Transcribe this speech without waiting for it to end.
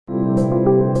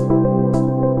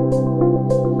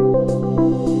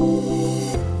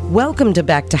Welcome to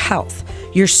Back to Health,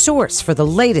 your source for the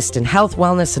latest in health,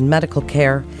 wellness, and medical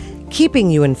care,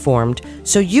 keeping you informed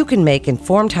so you can make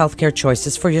informed healthcare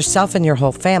choices for yourself and your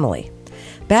whole family.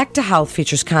 Back to Health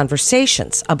features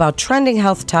conversations about trending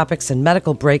health topics and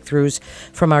medical breakthroughs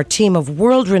from our team of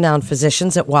world-renowned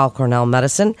physicians at Weill Cornell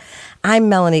Medicine. I'm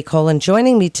Melanie Cole, and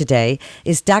joining me today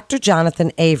is Dr.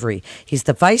 Jonathan Avery. He's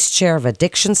the Vice Chair of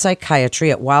Addiction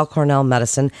Psychiatry at Weill Cornell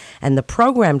Medicine and the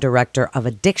Program Director of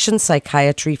Addiction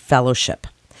Psychiatry Fellowship.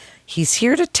 He's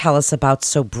here to tell us about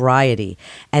sobriety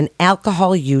and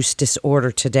alcohol use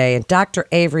disorder today. And Dr.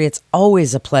 Avery, it's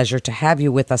always a pleasure to have you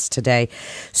with us today.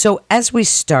 So as we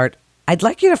start, I'd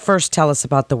like you to first tell us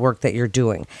about the work that you're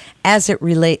doing as it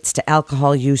relates to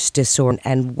alcohol use disorder,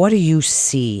 and what do you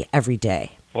see every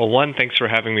day? Well, one, thanks for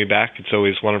having me back. It's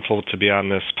always wonderful to be on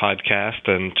this podcast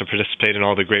and to participate in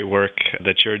all the great work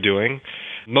that you're doing.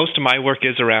 Most of my work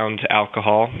is around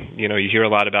alcohol. You know, you hear a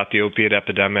lot about the opiate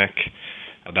epidemic,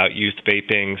 about youth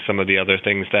vaping, some of the other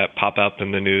things that pop up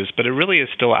in the news, but it really is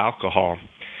still alcohol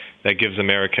that gives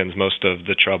Americans most of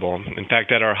the trouble. In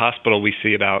fact, at our hospital, we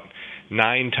see about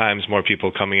 9 times more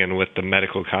people coming in with the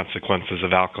medical consequences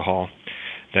of alcohol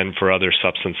than for other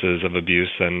substances of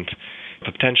abuse, and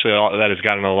potentially all that has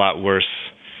gotten a lot worse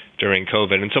during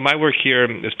COVID. And so my work here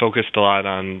is focused a lot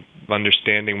on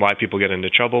understanding why people get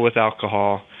into trouble with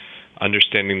alcohol,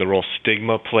 understanding the role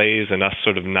stigma plays and us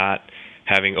sort of not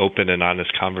having open and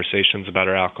honest conversations about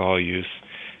our alcohol use,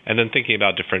 and then thinking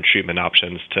about different treatment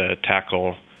options to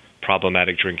tackle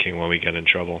problematic drinking when we get in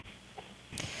trouble.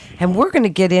 And we're going to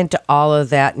get into all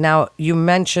of that. Now, you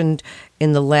mentioned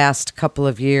in the last couple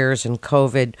of years in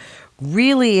COVID,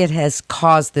 really it has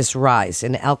caused this rise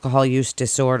in alcohol use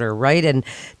disorder, right? And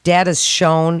data's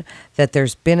shown that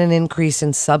there's been an increase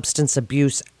in substance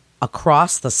abuse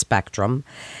across the spectrum.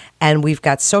 And we've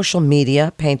got social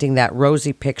media painting that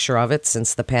rosy picture of it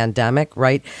since the pandemic,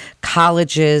 right?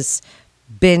 Colleges,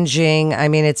 binging. I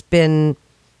mean, it's been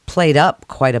played up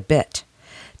quite a bit.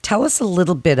 Tell us a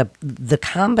little bit of the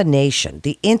combination,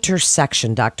 the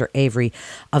intersection, Dr. Avery,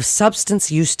 of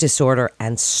substance use disorder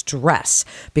and stress,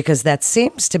 because that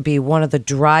seems to be one of the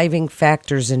driving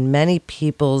factors in many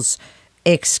people's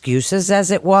excuses, as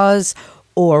it was,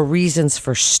 or reasons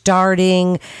for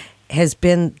starting, has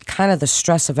been kind of the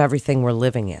stress of everything we're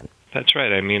living in. That's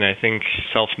right. I mean, I think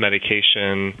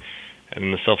self-medication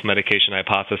and the self-medication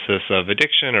hypothesis of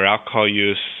addiction or alcohol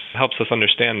use helps us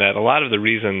understand that a lot of the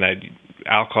reason that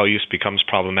alcohol use becomes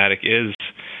problematic is,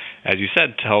 as you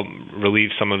said, to help relieve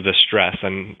some of the stress.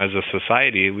 And as a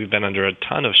society, we've been under a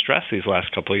ton of stress these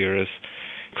last couple of years.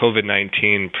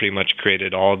 COVID-19 pretty much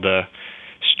created all the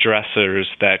stressors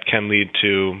that can lead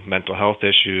to mental health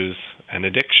issues and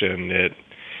addiction. It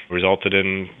resulted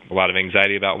in a lot of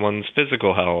anxiety about one's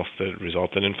physical health. It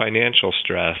resulted in financial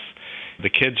stress. The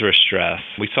kids were stressed.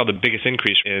 We saw the biggest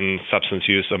increase in substance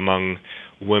use among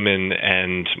women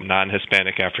and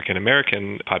non-Hispanic African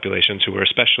American populations who were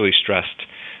especially stressed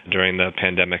during the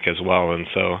pandemic as well. And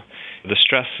so the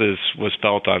stress was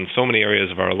felt on so many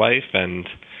areas of our life, and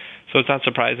so it's not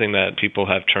surprising that people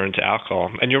have turned to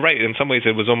alcohol. And you're right, in some ways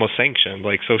it was almost sanctioned,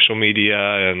 like social media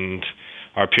and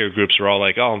our peer groups were all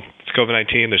like, oh, it's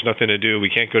COVID-19, there's nothing to do, we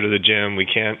can't go to the gym, we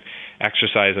can't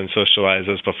exercise and socialize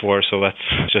as before, so let's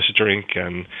just drink.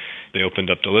 And they opened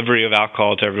up delivery of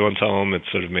alcohol to everyone's home. It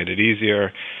sort of made it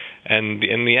easier. And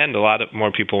in the end, a lot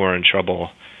more people were in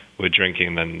trouble with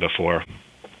drinking than before.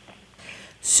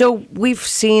 So we've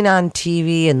seen on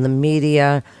TV and the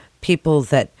media people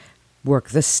that work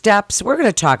the steps. We're going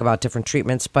to talk about different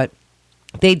treatments, but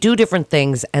they do different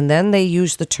things, and then they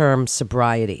use the term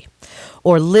sobriety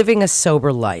or living a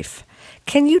sober life.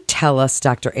 Can you tell us,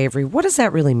 Dr. Avery, what does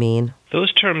that really mean?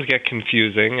 Those terms get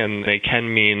confusing, and they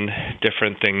can mean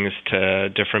different things to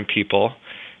different people.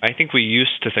 I think we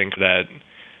used to think that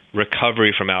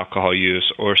recovery from alcohol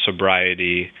use or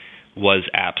sobriety was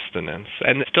abstinence.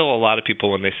 And still a lot of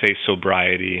people, when they say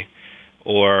sobriety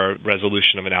or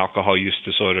resolution of an alcohol use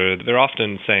disorder, they're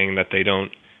often saying that they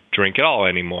don't drink at all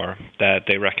anymore, that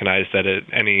they recognize that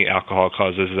any alcohol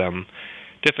causes them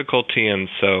difficulty, and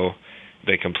so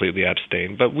they completely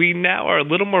abstain. But we now are a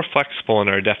little more flexible in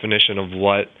our definition of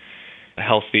what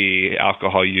healthy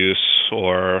alcohol use,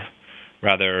 or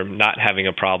rather not having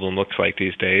a problem, looks like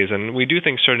these days. And we do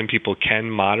think certain people can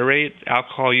moderate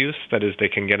alcohol use, that is, they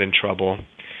can get in trouble,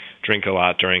 drink a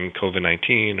lot during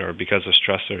COVID-19 or because of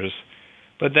stressors.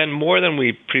 But then more than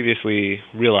we previously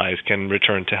realized can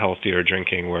return to healthier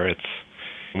drinking, where it's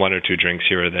 1 or 2 drinks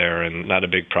here or there and not a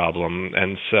big problem.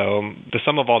 And so the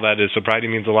sum of all that is sobriety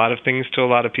means a lot of things to a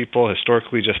lot of people,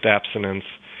 historically just abstinence.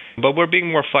 But we're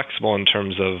being more flexible in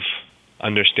terms of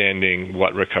understanding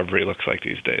what recovery looks like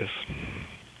these days.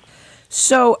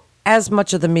 So, as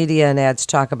much of the media and ads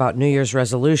talk about New Year's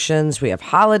resolutions, we have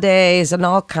holidays and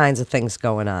all kinds of things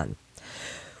going on.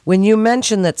 When you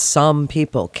mention that some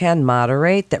people can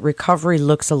moderate, that recovery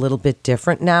looks a little bit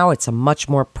different now, it's a much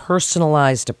more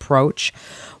personalized approach.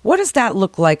 What does that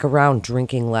look like around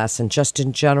drinking less and just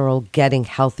in general getting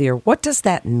healthier? What does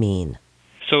that mean?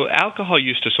 So alcohol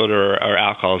use disorder or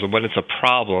alcoholism, when it's a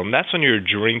problem, that's when you're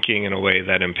drinking in a way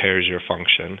that impairs your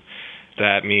function.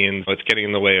 That means it's getting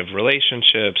in the way of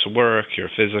relationships, work, your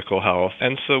physical health.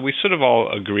 And so we sort of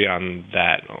all agree on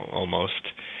that almost.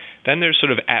 Then there's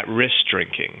sort of at-risk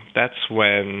drinking. That's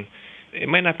when it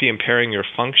might not be impairing your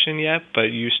function yet,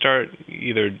 but you start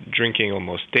either drinking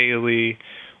almost daily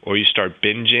or you start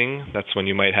binging. That's when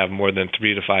you might have more than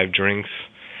 3 to 5 drinks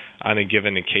on a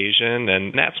given occasion.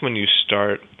 And that's when you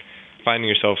start finding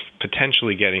yourself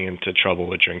potentially getting into trouble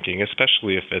with drinking,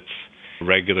 especially if it's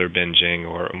regular binging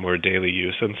or more daily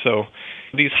use. And so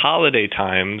these holiday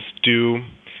times do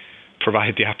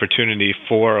provide the opportunity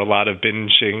for a lot of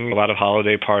binging, a lot of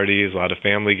holiday parties, a lot of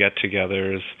family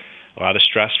get-togethers, a lot of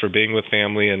stress for being with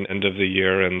family at the end of the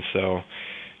year. And so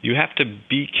you have to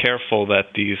be careful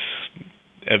that these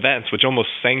events, which almost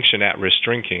sanction at-risk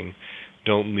drinking,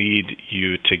 don't lead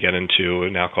you to get into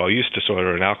an alcohol use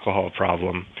disorder, an alcohol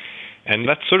problem. And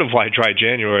that's sort of why Dry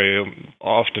January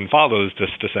often follows this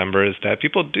December, is that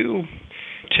people do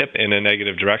tip in a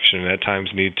negative direction and at times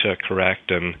need to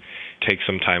correct and take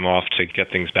some time off to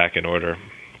get things back in order.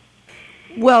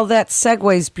 Well, that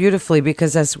segues beautifully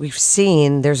because as we've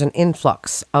seen, there's an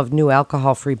influx of new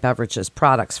alcohol-free beverages,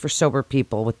 products for sober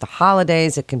people. With the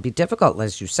holidays, it can be difficult,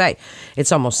 as you say.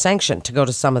 It's almost sanctioned to go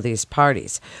to some of these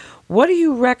parties. What do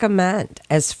you recommend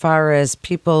as far as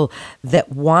people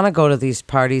that want to go to these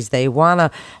parties? They want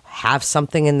to have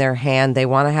something in their hand. They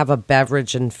want to have a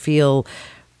beverage and feel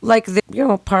like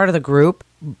they're, part of the group.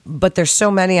 But there's so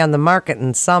many on the market,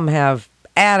 and some have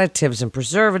additives and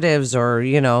preservatives or,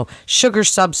 sugar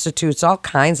substitutes, all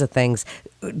kinds of things.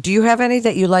 Do you have any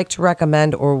that you like to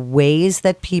recommend or ways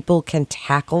that people can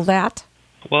tackle that?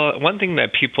 Well, one thing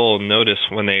that people notice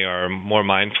when they are more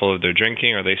mindful of their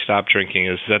drinking or they stop drinking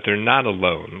is that they're not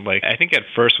alone. Like, I think at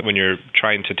first when you're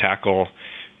trying to tackle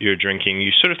your drinking,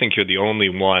 you sort of think you're the only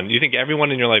one. You think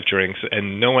everyone in your life drinks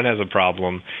and no one has a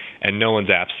problem and no one's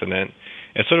abstinent.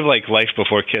 It's sort of like life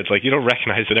before kids. Like, you don't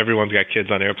recognize that everyone's got kids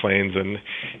on airplanes, and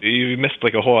you missed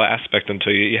like a whole aspect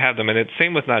until you have them. And it's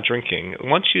same with not drinking.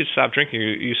 Once you stop drinking,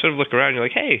 you sort of look around and you're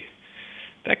like, hey,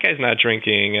 that guy's not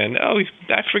drinking, and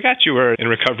I forgot you were in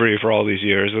recovery for all these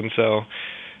years. And so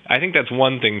I think that's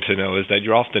one thing to know, is that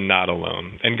you're often not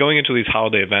alone. And going into these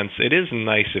holiday events, it is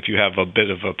nice if you have a bit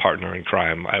of a partner in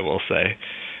crime, I will say,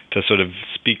 to sort of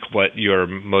speak what your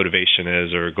motivation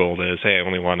is or goal is. Hey, I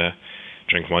only want to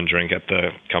drink one drink at the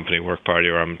company work party,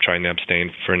 or I'm trying to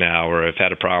abstain for now, or if I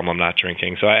had a problem, I'm not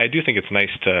drinking. So I do think it's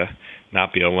nice to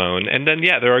not be alone. And then,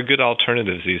 there are good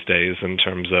alternatives these days in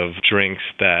terms of drinks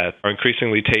that are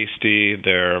increasingly tasty.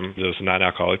 There's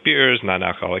non-alcoholic beers,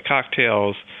 non-alcoholic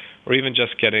cocktails, or even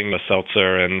just getting a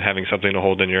seltzer and having something to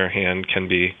hold in your hand can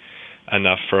be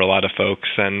enough for a lot of folks.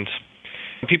 And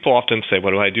people often say,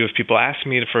 what do I do if people ask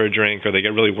me for a drink, or they get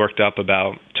really worked up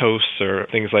about toasts or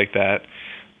things like that?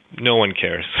 No one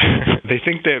cares. They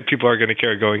think that people are going to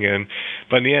care going in,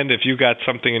 but in the end, if you got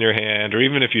something in your hand, or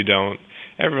even if you don't,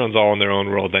 everyone's all in their own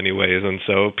world anyways, and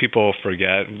so people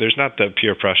forget. There's not the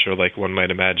peer pressure like one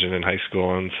might imagine in high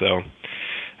school, and so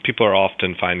people are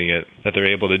often finding it that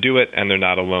they're able to do it, and they're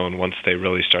not alone once they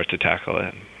really start to tackle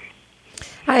it.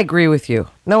 I agree with you.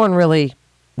 No one really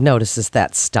notices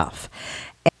that stuff.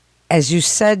 As you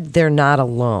said, they're not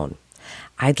alone.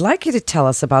 I'd like you to tell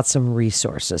us about some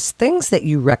resources, things that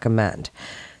you recommend,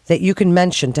 that you can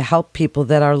mention to help people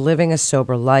that are living a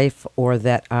sober life or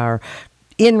that are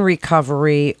in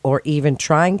recovery or even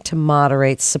trying to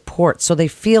moderate, support, so they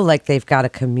feel like they've got a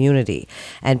community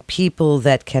and people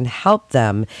that can help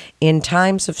them in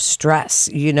times of stress.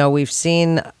 We've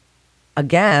seen,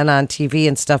 again, on TV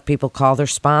and stuff, people call their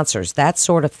sponsors, that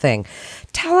sort of thing.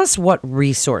 Tell us what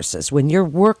resources, when you're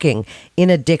working in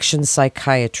addiction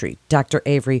psychiatry, Dr.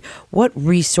 Avery, what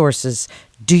resources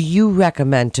do you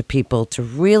recommend to people to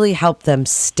really help them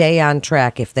stay on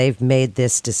track if they've made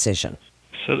this decision?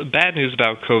 So the bad news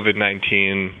about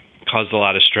COVID-19 caused a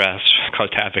lot of stress,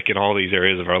 caused havoc in all these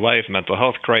areas of our life, mental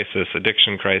health crisis,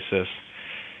 addiction crisis.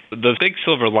 The big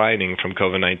silver lining from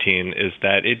COVID-19 is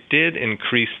that it did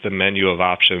increase the menu of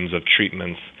options of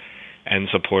treatments and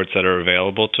supports that are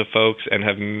available to folks and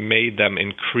have made them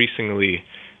increasingly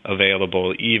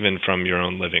available even from your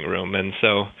own living room. And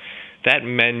so that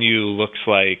menu looks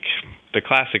like the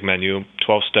classic menu,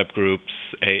 12-step groups,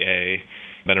 AA,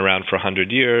 been around for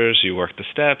 100 years. You work the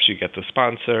steps, you get the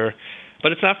sponsor.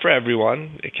 But it's not for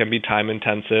everyone. It can be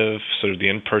time-intensive. Sort of the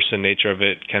in-person nature of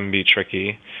it can be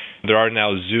tricky. There are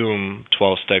now Zoom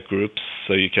 12-step groups,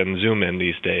 so you can Zoom in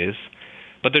these days.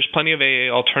 But there's plenty of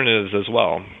AA alternatives as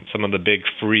well. Some of the big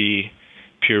free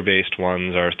peer-based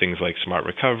ones are things like Smart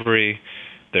Recovery.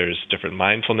 There's different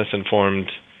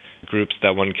mindfulness-informed groups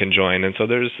that one can join. And so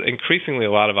there's increasingly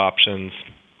a lot of options,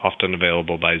 often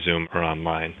available by Zoom or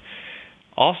online.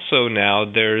 Also now,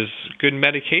 there's good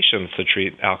medications to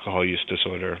treat alcohol use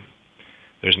disorder.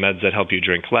 There's meds that help you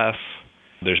drink less.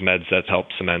 There's meds that help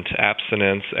cement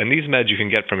abstinence. And these meds you can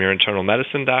get from your internal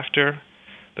medicine doctor.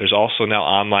 There's also now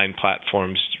online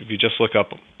platforms. If you just look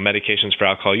up medications for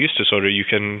alcohol use disorder, you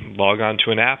can log on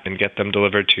to an app and get them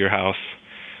delivered to your house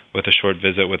with a short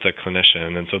visit with a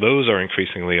clinician. And so those are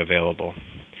increasingly available.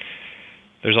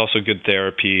 There's also good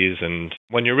therapies. And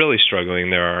when you're really struggling,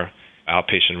 there are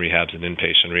outpatient rehabs and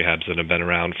inpatient rehabs that have been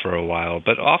around for a while.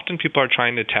 But often people are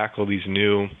trying to tackle these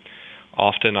new,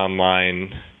 often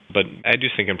online, but I do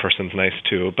think in person's nice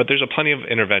too. But there's plenty of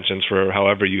interventions for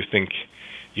however you think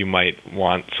you might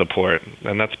want support.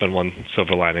 And that's been one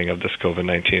silver lining of this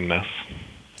COVID-19 mess.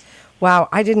 Wow,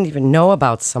 I didn't even know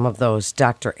about some of those,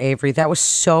 Dr. Avery. That was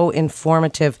so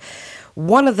informative.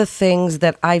 One of the things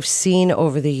that I've seen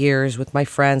over the years with my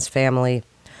friends, family,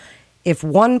 if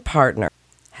one partner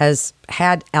has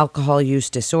had alcohol use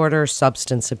disorder,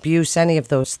 substance abuse, any of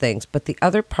those things, but the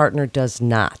other partner does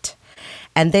not,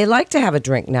 and they like to have a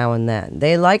drink now and then.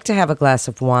 They like to have a glass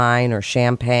of wine or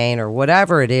champagne or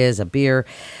whatever it is, a beer,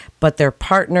 but their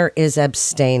partner is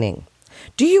abstaining.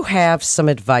 Do you have some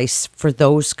advice for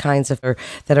those kinds of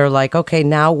that are like, okay,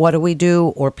 now what do we do?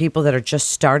 Or people that are just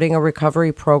starting a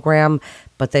recovery program,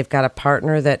 but they've got a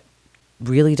partner that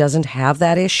really doesn't have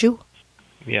that issue?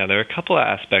 Yeah, there are a couple of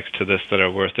aspects to this that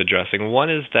are worth addressing. One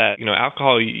is that,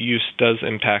 alcohol use does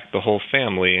impact the whole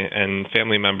family, and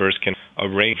family members can a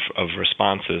range of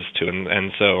responses to it.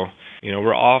 And so,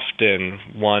 we're often,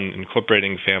 one,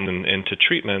 incorporating family into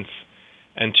treatments,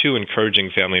 and two,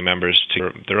 encouraging family members to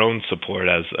their own support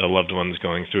as a loved one's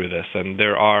going through this. And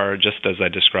there are, just as I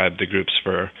described the groups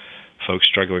for folks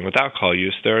struggling with alcohol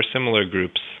use, there are similar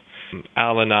groups,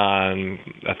 Al-Anon,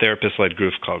 a therapist-led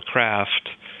group called CRAFT,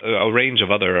 a range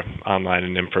of other online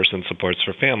and in-person supports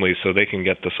for families so they can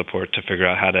get the support to figure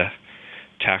out how to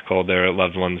tackle their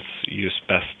loved one's use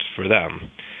best for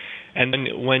them. And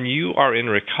then when you are in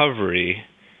recovery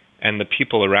and the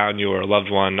people around you or a loved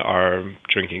one are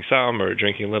drinking some or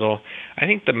drinking little, I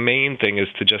think the main thing is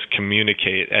to just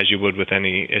communicate as you would with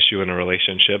any issue in a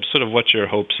relationship, sort of what your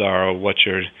hopes are or what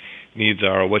your needs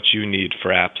are or what you need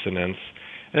for abstinence.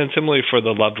 And then similarly for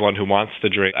the loved one who wants to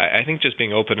drink, I think just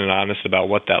being open and honest about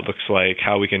what that looks like,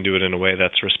 how we can do it in a way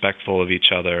that's respectful of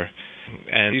each other.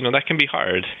 And, that can be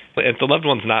hard. If the loved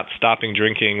one's not stopping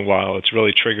drinking while it's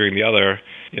really triggering the other,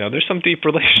 there's some deep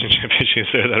relationship issues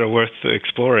there that are worth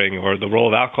exploring, or the role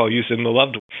of alcohol use in the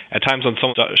loved one. At times when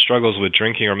someone struggles with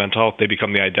drinking or mental health, they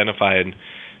become the identified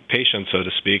patient, so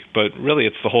to speak. But really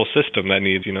it's the whole system that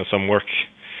needs, some work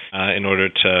in order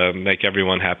to make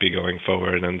everyone happy going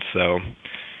forward. And so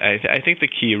I think the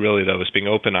key really, though, is being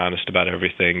open, honest about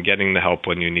everything, getting the help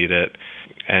when you need it,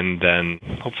 and then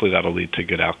hopefully that'll lead to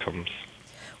good outcomes.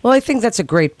 Well, I think that's a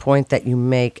great point that you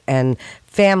make, and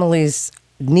families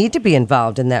need to be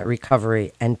involved in that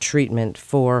recovery and treatment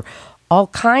for all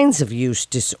kinds of use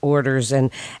disorders. And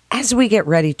as we get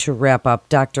ready to wrap up,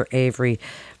 Dr. Avery,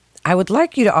 I would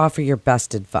like you to offer your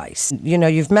best advice.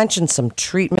 You've mentioned some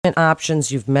treatment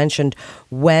options. You've mentioned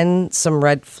when some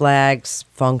red flags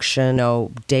function,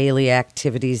 daily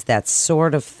activities, that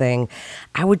sort of thing.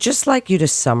 I would just like you to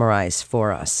summarize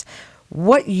for us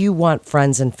what you want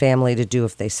friends and family to do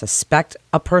if they suspect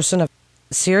a person of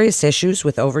serious issues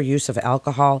with overuse of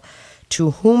alcohol.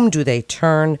 To whom do they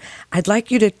turn? I'd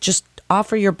like you to just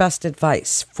offer your best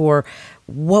advice for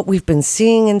what we've been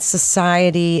seeing in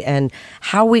society and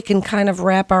how we can kind of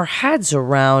wrap our heads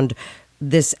around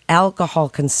this alcohol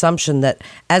consumption that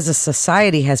as a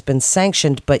society has been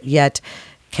sanctioned, but yet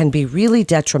can be really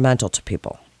detrimental to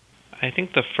people. I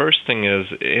think the first thing is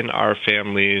in our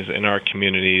families, in our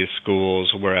communities,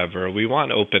 schools, wherever, we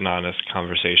want open, honest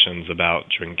conversations about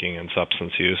drinking and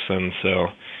substance use. And so,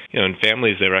 in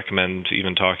families, they recommend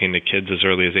even talking to kids as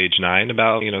early as age 9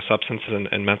 about, substance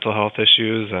and mental health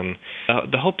issues. And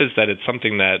the hope is that it's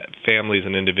something that families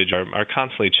and individuals are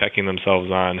constantly checking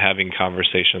themselves on, having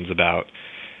conversations about.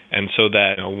 And so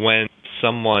that when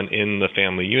someone in the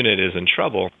family unit is in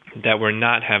trouble, that we're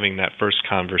not having that first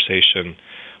conversation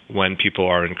when people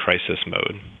are in crisis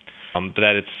mode. but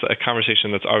that it's a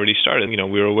conversation that's already started.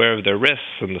 We're aware of their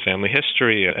risks and the family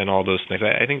history and all those things.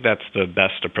 I think that's the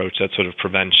best approach, that sort of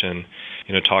prevention,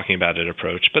 talking about it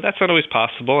approach. But that's not always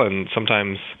possible, and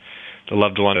sometimes the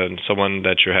loved one and someone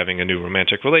that you're having a new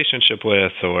romantic relationship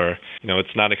with, or,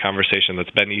 it's not a conversation that's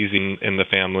been easy in the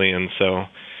family. And so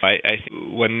I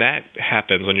think when that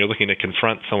happens, when you're looking to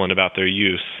confront someone about their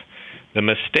use, the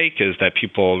mistake is that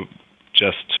people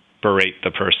just berate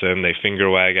the person, they finger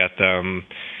wag at them,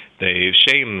 they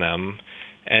shame them.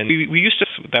 And we used to,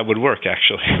 that would work,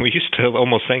 actually. We used to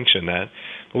almost sanction that.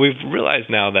 But we've realized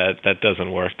now that that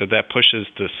doesn't work, that pushes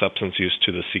the substance use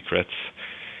to the secrets.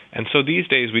 And so these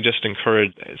days we just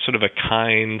encourage sort of a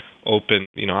kind, open,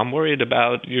 I'm worried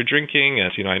about your drinking.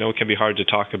 And, I know it can be hard to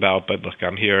talk about, but look,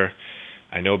 I'm here.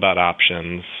 I know about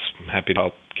options. I'm happy to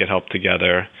get help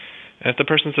together. And if the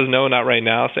person says no, not right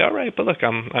now, say, all right, but look,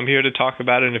 I'm here to talk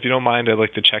about it. And if you don't mind, I'd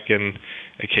like to check in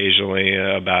occasionally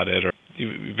about it, or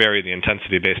you vary the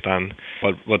intensity based on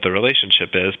what the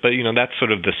relationship is. But, that's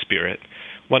sort of the spirit,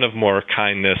 one of more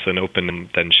kindness and open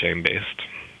than shame-based.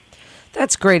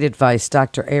 That's great advice,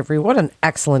 Dr. Avery. What an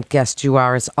excellent guest you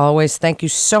are, as always. Thank you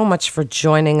so much for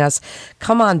joining us.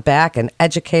 Come on back and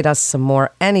educate us some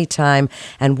more anytime.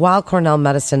 And Weill Cornell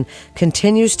Medicine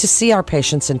continues to see our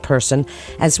patients in person,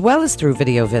 as well as through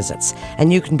video visits.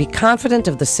 And you can be confident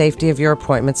of the safety of your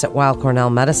appointments at Weill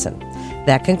Cornell Medicine.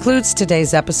 That concludes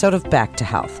today's episode of Back to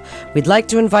Health. We'd like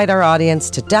to invite our audience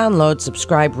to download,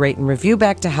 subscribe, rate, and review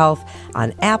Back to Health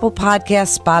on Apple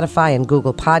Podcasts, Spotify, and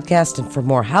Google Podcasts. And for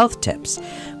more health tips,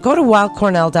 go to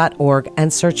weillcornell.org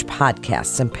and search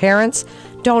podcasts. And parents,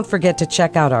 don't forget to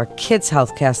check out our Kids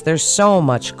Healthcast. There's so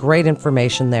much great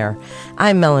information there.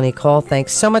 I'm Melanie Cole.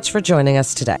 Thanks so much for joining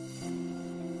us today.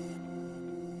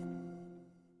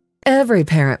 Every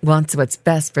parent wants what's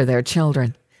best for their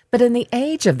children. But in the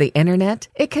age of the internet,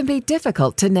 it can be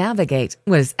difficult to navigate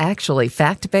what is actually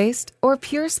fact-based or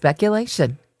pure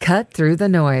speculation. Cut through the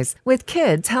noise with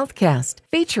Kids Healthcast,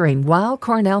 featuring Weill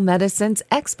Cornell Medicine's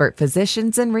expert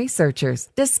physicians and researchers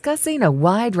discussing a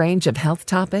wide range of health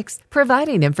topics,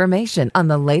 providing information on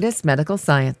the latest medical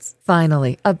science.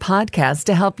 Finally, a podcast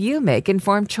to help you make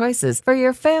informed choices for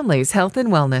your family's health and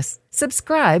wellness.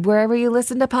 Subscribe wherever you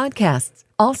listen to podcasts.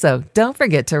 Also, don't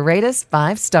forget to rate us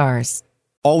 5 stars.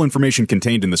 All information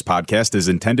contained in this podcast is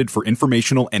intended for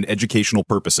informational and educational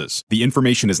purposes. The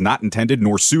information is not intended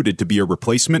nor suited to be a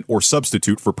replacement or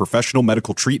substitute for professional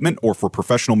medical treatment or for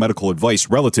professional medical advice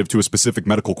relative to a specific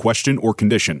medical question or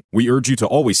condition. We urge you to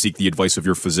always seek the advice of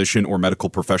your physician or medical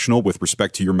professional with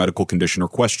respect to your medical condition or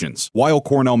questions. Weill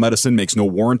Cornell Medicine makes no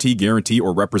warranty, guarantee,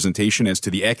 or representation as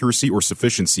to the accuracy or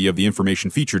sufficiency of the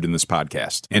information featured in this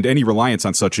podcast, and any reliance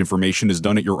on such information is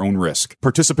done at your own risk.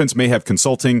 Participants may have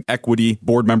consulting, equity,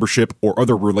 board membership, or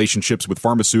other relationships with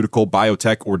pharmaceutical,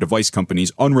 biotech, or device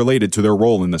companies unrelated to their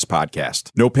role in this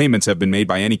podcast. No payments have been made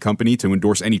by any company to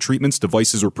endorse any treatments,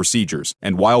 devices, or procedures,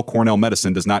 and Weill Cornell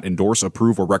Medicine does not endorse,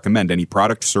 approve, or recommend any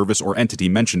product, service, or entity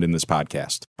mentioned in this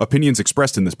podcast. Opinions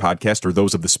expressed in this podcast are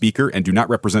those of the speaker and do not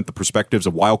represent the perspectives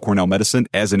of Weill Cornell Medicine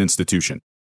as an institution.